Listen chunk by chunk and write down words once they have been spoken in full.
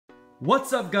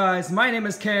What's up guys, my name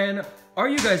is Ken. Are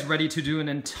you guys ready to do an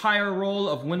entire roll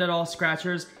of Win It All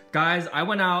scratchers? Guys, I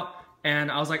went out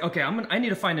and I was like, okay, I need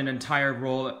to find an entire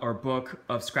roll or book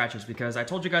of scratchers because I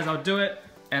told you guys I would do it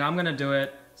and I'm gonna do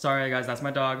it. Sorry guys, that's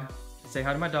my dog. Say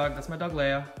hi to my dog, that's my dog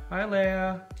Leia. Hi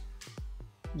Leia.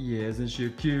 Yeah, isn't she a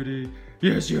cutie?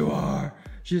 Yes you are,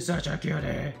 she's such a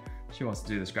cutie. She wants to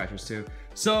do the scratchers too.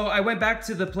 So I went back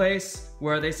to the place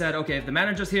where they said, okay, if the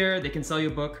manager's here, they can sell you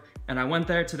a book. And I went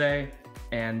there today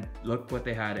and look what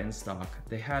they had in stock.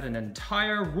 They had an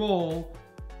entire roll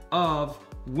of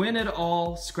Win It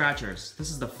All scratchers. This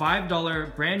is the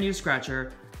 $5 brand new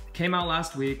scratcher. Came out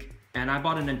last week and I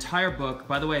bought an entire book.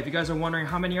 By the way, if you guys are wondering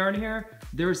how many are in here,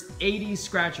 there's 80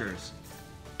 scratchers.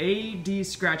 80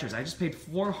 scratchers. I just paid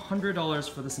 $400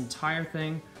 for this entire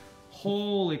thing.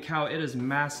 Holy cow, it is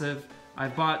massive.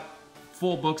 I've bought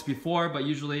full books before, but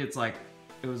usually it was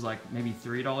like maybe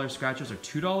 $3 scratchers or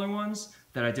 $2 ones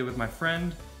that I did with my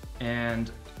friend.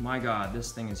 And my God,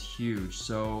 this thing is huge.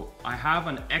 So I have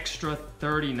an extra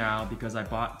 30 now because I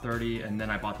bought 30 and then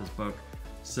I bought this book.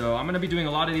 So I'm gonna be doing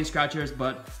a lot of these scratchers,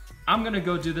 but I'm gonna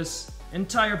go do this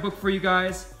entire book for you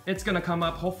guys. It's gonna come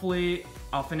up, hopefully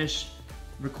I'll finish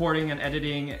recording and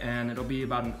editing and it'll be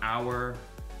about an hour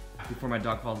before my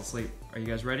dog falls asleep. Are you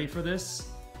guys ready for this?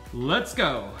 Let's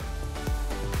go.